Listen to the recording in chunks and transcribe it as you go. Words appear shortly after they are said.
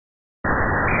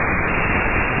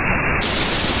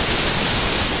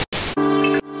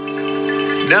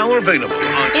Now available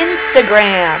on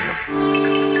Instagram.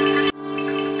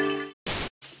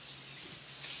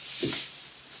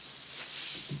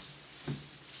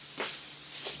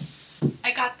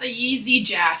 I got the YEEZY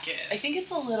jacket. I think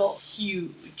it's a little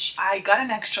huge. I got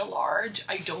an extra large.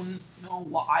 I don't know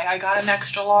why I got an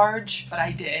extra large, but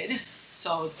I did.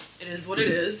 So it is what it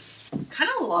is. Kind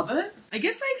of love it. I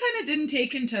guess I kind of didn't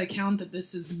take into account that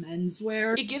this is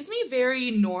menswear. It gives me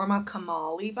very Norma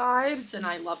Kamali vibes, and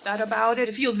I love that about it.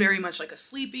 It feels very much like a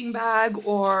sleeping bag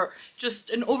or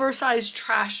just an oversized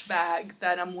trash bag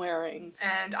that I'm wearing,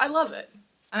 and I love it.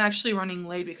 I'm actually running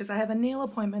late because I have a nail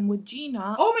appointment with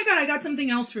Gina. Oh my god, I got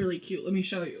something else really cute. Let me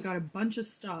show you. Got a bunch of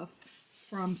stuff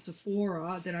from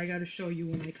Sephora that I gotta show you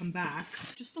when I come back.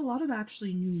 Just a lot of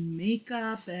actually new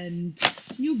makeup and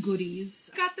new goodies.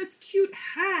 Got this cute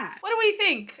hat. What do we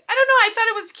think? I don't know, I thought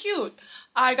it was cute.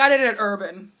 I got it at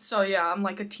Urban, so yeah, I'm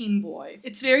like a teen boy.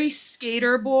 It's very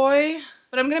skater boy,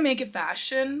 but I'm gonna make it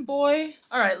fashion boy.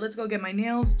 All right, let's go get my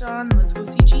nails done. Let's go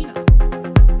see Gina.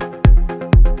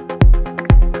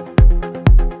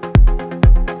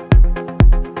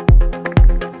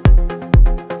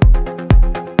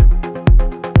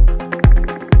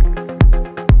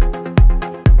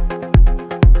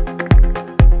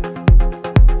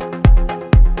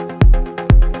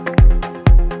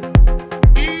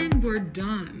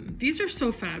 These are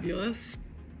so fabulous.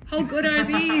 How good are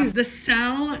these? The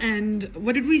Cell and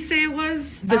what did we say it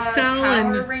was? The Cell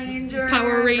Power and Rangers.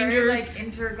 Power Rangers. Very, like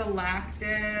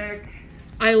intergalactic.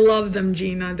 I love them,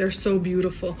 Gina. They're so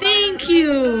beautiful. Thank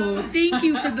you. Thank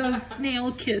you for those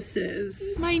snail kisses.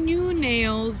 My new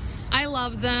nails. I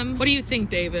love them. What do you think,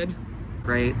 David?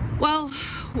 Great. Well,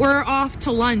 we're off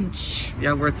to lunch.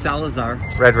 Yeah, we're at Salazar.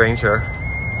 Red Ranger.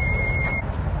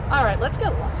 All right, let's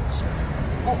get lunch.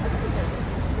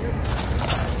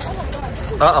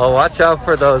 Uh-oh, watch out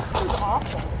for those. This is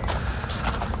awful.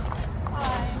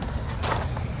 Hi.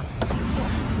 I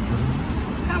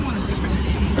kind of want a different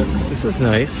table. This is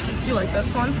nice. Do you like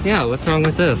this one? Yeah, what's wrong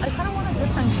with this? I kind of want a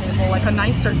different table, like a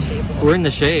nicer table. We're in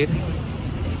the shade.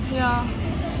 Yeah.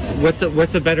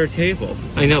 What's a better table?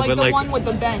 I know, Like but the like... one with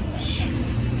the bench.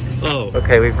 Oh.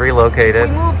 Okay, we've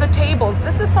relocated. We moved the tables.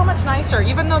 This is so much nicer.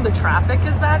 Even though the traffic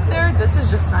is back there, this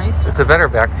is just nicer. It's a better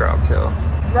backdrop, too.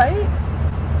 Right?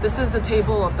 This is the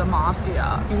table of the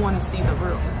mafia. You want to see the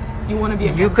room. You want to be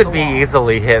against You could the be wall.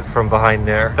 easily hit from behind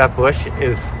there. That bush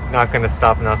is not going to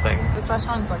stop nothing. This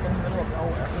restaurant's like in the middle of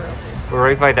nowhere, really. We're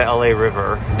right by the LA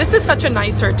River. This is such a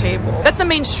nicer table. That's the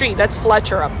main street. That's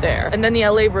Fletcher up there. And then the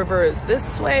LA River is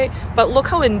this way. But look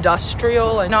how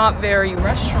industrial and not very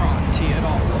restaurant-y it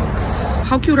all looks.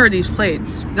 How cute are these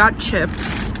plates? Got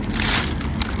chips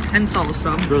and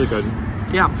salsa. Really good.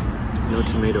 Yeah. No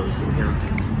tomatoes in here.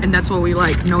 And that's what we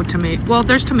like, no tomato. Well,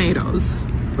 there's tomatoes.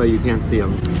 But you can't see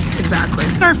them. Exactly.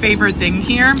 It's our favorite thing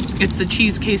here. It's the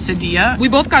cheese quesadilla. We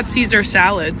both got Caesar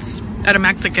salads at a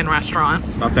Mexican restaurant.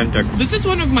 Authentic. This is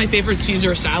one of my favorite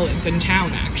Caesar salads in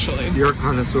town, actually. You're a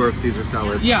connoisseur of Caesar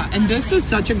salad. Yeah, and this is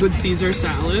such a good Caesar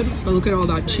salad. But look at all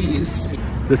that cheese.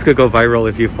 This could go viral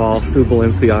if you fall. Sue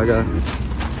Balenciaga.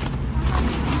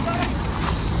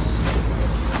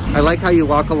 I like how you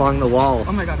walk along the wall.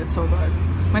 Oh my god, it's so good.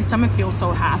 My stomach feels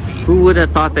so happy. Who would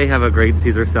have thought they have a great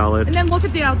Caesar salad? And then look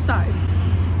at the outside.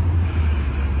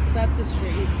 That's the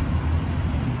street.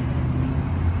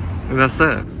 And that's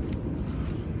it.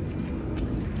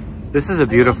 This is a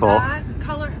beautiful. That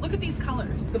color. Look at these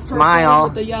colors. The purple Smile.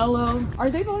 with the yellow.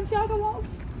 Are they Balenciaga walls?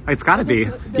 It's gotta be.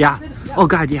 Yeah. Oh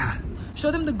god, yeah.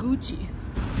 Show them the Gucci.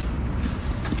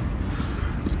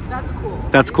 That's cool.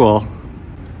 That's cool.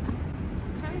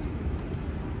 Okay.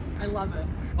 I love it.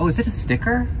 Oh, is it a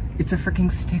sticker? It's a freaking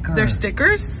sticker. They're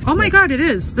stickers? Oh my god, it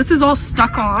is. This is all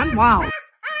stuck on. Wow.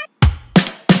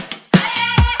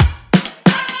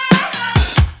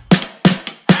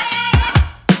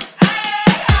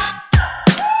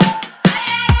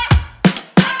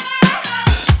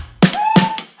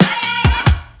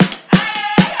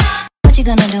 What you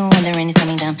gonna do when the rain is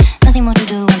coming down? Nothing more to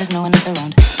do when there's no one else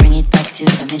around. Bring it back to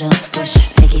the middle, push,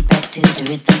 take it back to the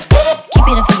rhythm. Keep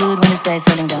it up for good when the sky's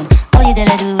falling down. All you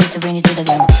gotta do is to bring it to the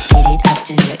ground. Hit it up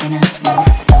to your inner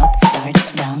move. Stop, start,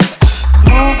 down.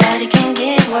 Nobody can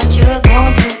get what you're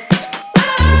going through.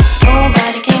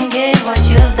 Nobody can get what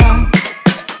you've done.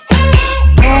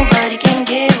 Nobody can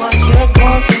get what you're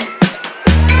going through.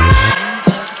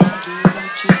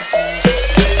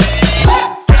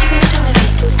 What you gonna do with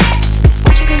it?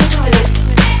 What you gonna do with it?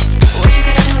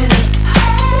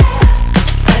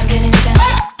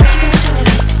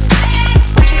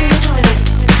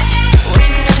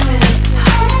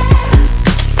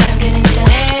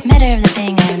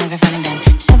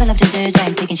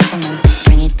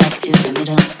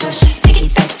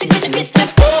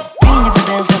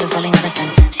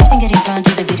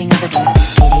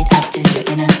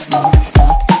 don't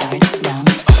stop, start down.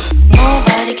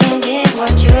 Nobody can get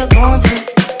what you're going through.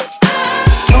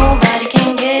 Nobody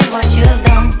can get what you've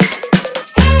done.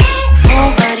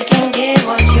 Nobody can get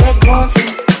what you're going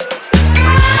through.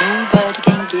 Nobody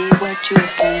can get what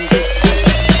you've done this time.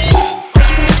 What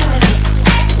you gonna do with it?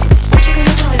 What you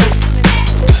gonna do with it?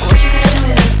 What you gonna do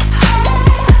with it?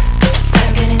 I'm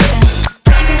getting it done.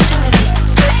 What you gonna do with it?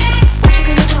 What you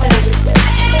gonna do with it?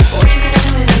 What you gonna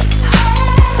do with it?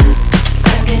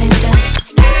 I'm getting it done.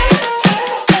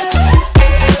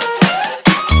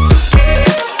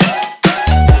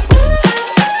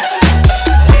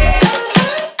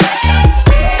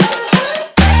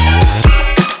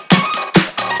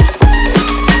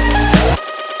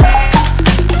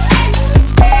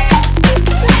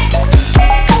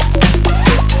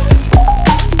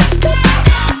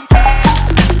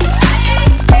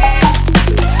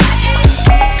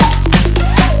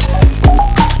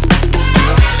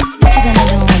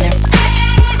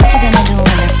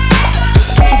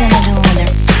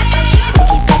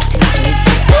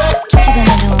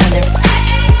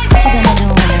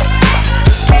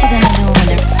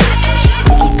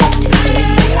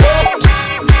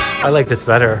 I like this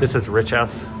better. This is rich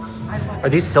ass. Are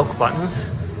these silk buttons?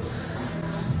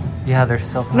 Yeah, they're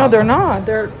silk. No, they're not.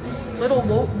 They're little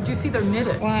wool. Do you see they're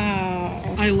knitted?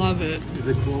 Wow, I love it. Is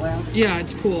it cool out? Yeah,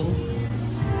 it's cool.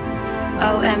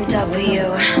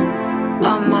 OMW,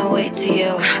 on my way to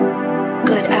you.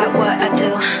 Good at what I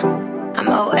do. I'm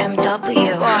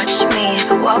OMW. Watch me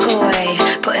walk away,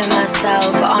 putting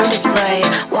myself on display.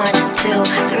 1, 2,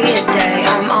 3 a day.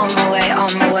 I'm on my way,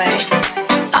 on my way.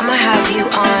 I'ma have you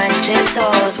on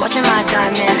tiptoes, watching my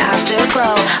diamond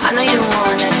afterglow. I know you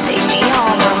wanna take me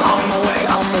home. I'm on my way,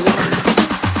 on my way.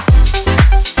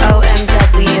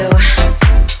 OMW,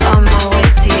 on my way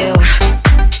to you.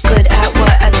 Good at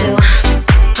what I do.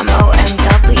 I'm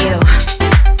OMW.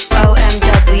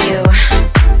 OMW,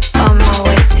 on my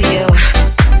way to you.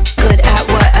 Good at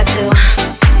what I do.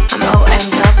 I'm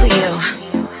OMW.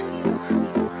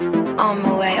 On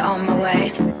my way, on my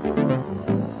way.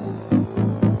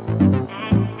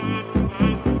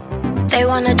 They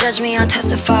wanna judge me, I'll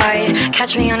testify.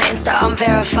 Catch me on Insta, I'm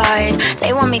verified.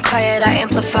 They want me quiet, I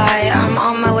amplify. I'm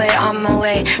on my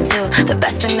way to the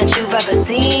best thing that you've ever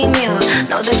seen. You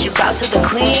know that you bow to the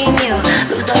queen. You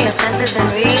lose all your senses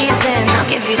and reason. I'll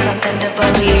give you something to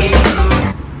believe.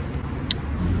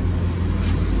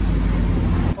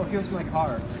 Oh, here's my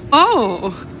car.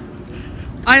 Oh,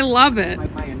 I love it.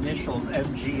 My initials,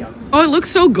 MG. Oh, it looks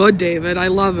so good, David. I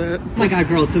love it. Oh my god,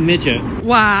 girl, it's a midget.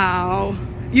 Wow.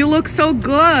 You look so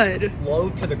good. Low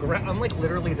to the ground. I'm like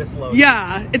literally this low.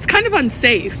 Yeah, it's kind of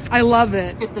unsafe. I love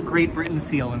it. Get the Great Britain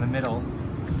seal in the middle.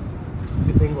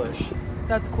 It's English.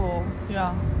 That's cool.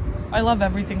 Yeah. I love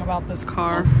everything about this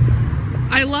car.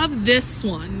 I love this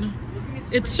one.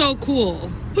 It's so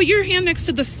cool. Put your hand next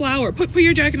to this flower. Put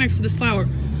your jacket next to this flower.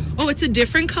 Oh, it's a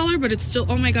different color, but it's still,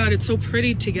 oh my god, it's so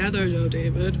pretty together though,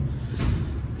 David.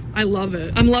 I love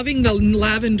it. I'm loving the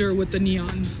lavender with the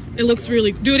neon. It looks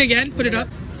really, do it again, put it up.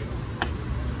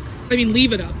 I mean,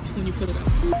 leave it up when you put it up.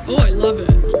 Oh, I love it.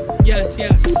 Yes,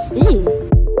 yes. Ooh.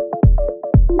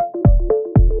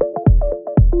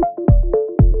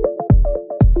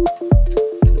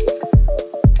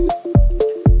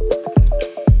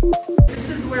 This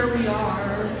is where we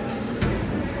are.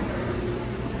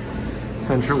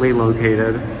 Centrally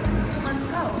located. Let's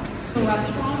go. The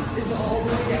restaurant is all the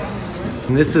way down there.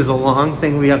 And this is a long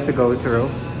thing we have to go through.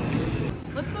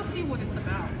 Let's go see what it's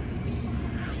about.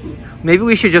 Maybe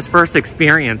we should just first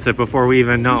experience it before we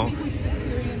even know. I think we should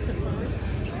experience it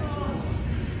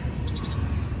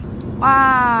first.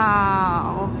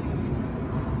 Wow.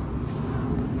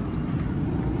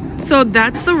 So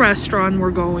that's the restaurant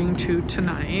we're going to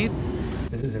tonight.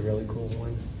 This is a really cool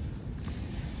one.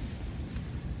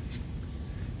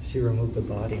 She removed the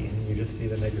body and you just see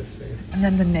the negative space. And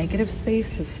then the negative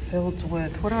space is filled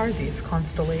with, what are these,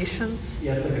 constellations?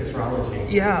 Yeah, it's like astrology.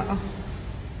 Yeah.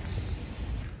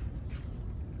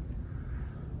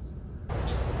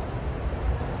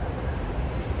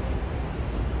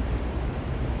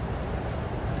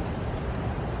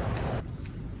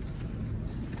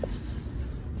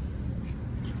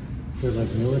 They're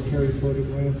like military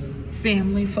photographs.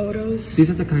 Family photos. These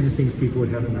are the kind of things people would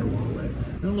have in their wallet.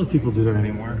 I don't know if people do that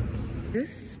anymore.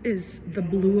 This is the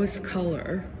bluest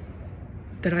color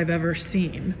that I've ever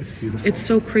seen. It's beautiful. It's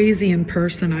so crazy in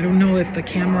person. I don't know if the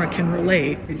camera can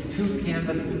relate. It's two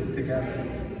canvases together.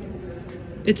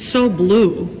 It's so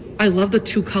blue. I love the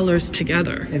two colors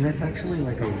together. And that's actually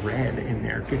like a red in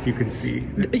there, if you can see.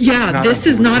 Yeah, this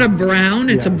is not a brown,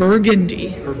 it's a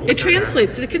burgundy. Purple It center.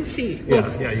 translates, you can see. Yeah,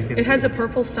 Look, yeah, you can it has see. a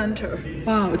purple center.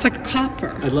 Wow, it's like a copper.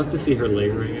 I'd love to see her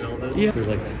layering and all this. Yeah. There's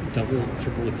like double,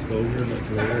 triple exposure, like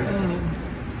layered. Oh,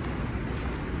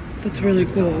 that's really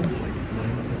cool. It's like,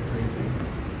 that's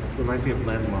crazy. Reminds me of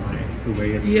Landline, the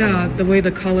way it's... Yeah, the way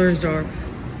the colors are.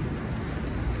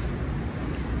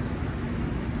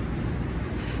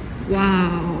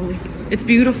 Wow, it's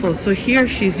beautiful. So here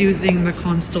she's using the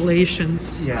constellations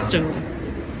still.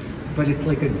 But it's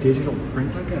like a digital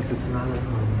print, I guess. It's not...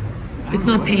 It's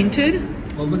not painted?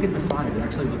 Well, look at the side. It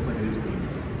actually looks like it is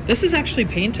painted. This is actually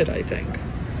painted, I think.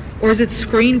 Or is it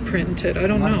screen printed? I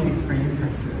don't know. Must be screen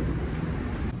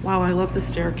printed. Wow, I love the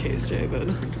staircase, David.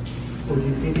 Oh, do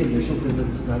you see the initials in the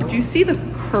metal? Do you see the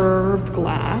curved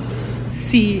glass?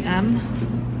 CM?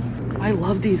 I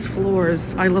love these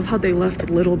floors. I love how they left a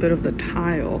little bit of the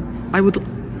tile. I would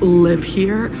live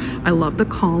here. I love the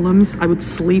columns. I would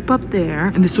sleep up there,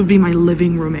 and this would be my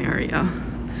living room area.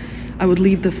 I would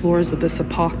leave the floors with this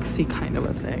epoxy kind of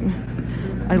a thing.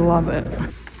 I love it.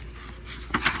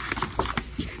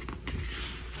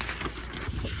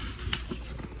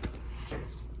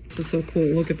 This is so cool.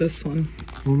 Look at this one.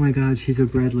 Oh my god, she's a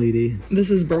bread lady.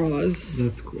 This is bras.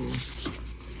 That's cool.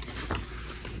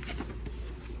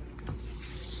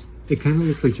 It kind of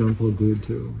looks like Jean Paul Goude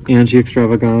too. Angie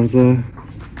Extravaganza.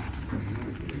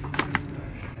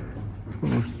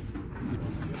 Oh,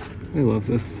 I love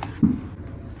this.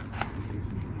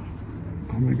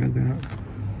 Oh my god, that.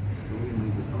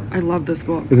 I love this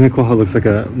book. Isn't it cool how it looks like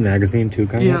a magazine too,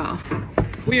 kind of? Yeah.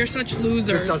 We are such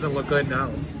losers. This doesn't look good now.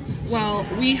 Well,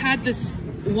 we had this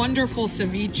wonderful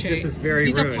ceviche. This is very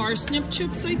These ruined. are parsnip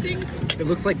chips, I think. It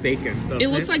looks like bacon. It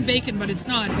looks like bacon, but it's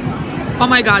not. Oh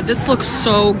my god, this looks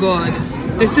so good.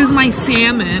 This is my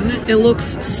salmon. It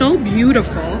looks so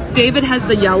beautiful. David has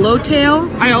the yellowtail.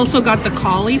 I also got the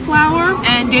cauliflower,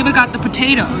 and David got the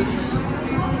potatoes.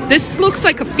 This looks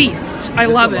like a feast. I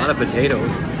love it. A lot of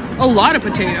potatoes. A lot of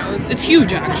potatoes. It's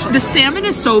huge, actually. The salmon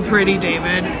is so pretty,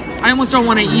 David. I almost don't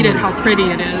want to eat it, how pretty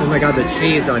it is. Oh my god, the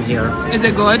cheese on here. Is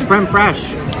it good? Creme fraiche.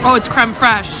 Oh, it's creme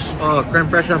fraiche. Oh, creme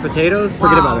fraiche on potatoes?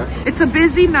 Forget about it. It's a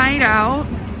busy night out.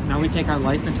 Now we take our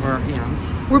life into our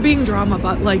hands. We're being drama,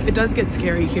 but like it does get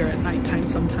scary here at nighttime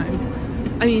sometimes.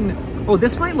 I mean, oh,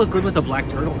 this might look good with a black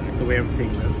turtleneck, the way I'm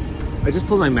seeing this. I just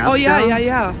pulled my mask down. oh yeah,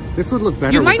 yeah. This would look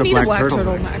better You with might a need a black black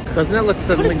turtleneck. turtleneck. Doesn't that look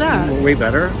suddenly way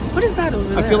better? What is that over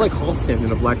there? I feel like Halston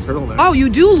in a black turtleneck. Oh, you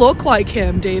do look like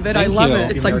him, David. I love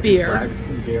it. It's like American beer. flags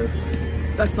and beer.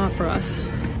 That's not for us.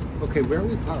 Okay, where are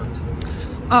we parked?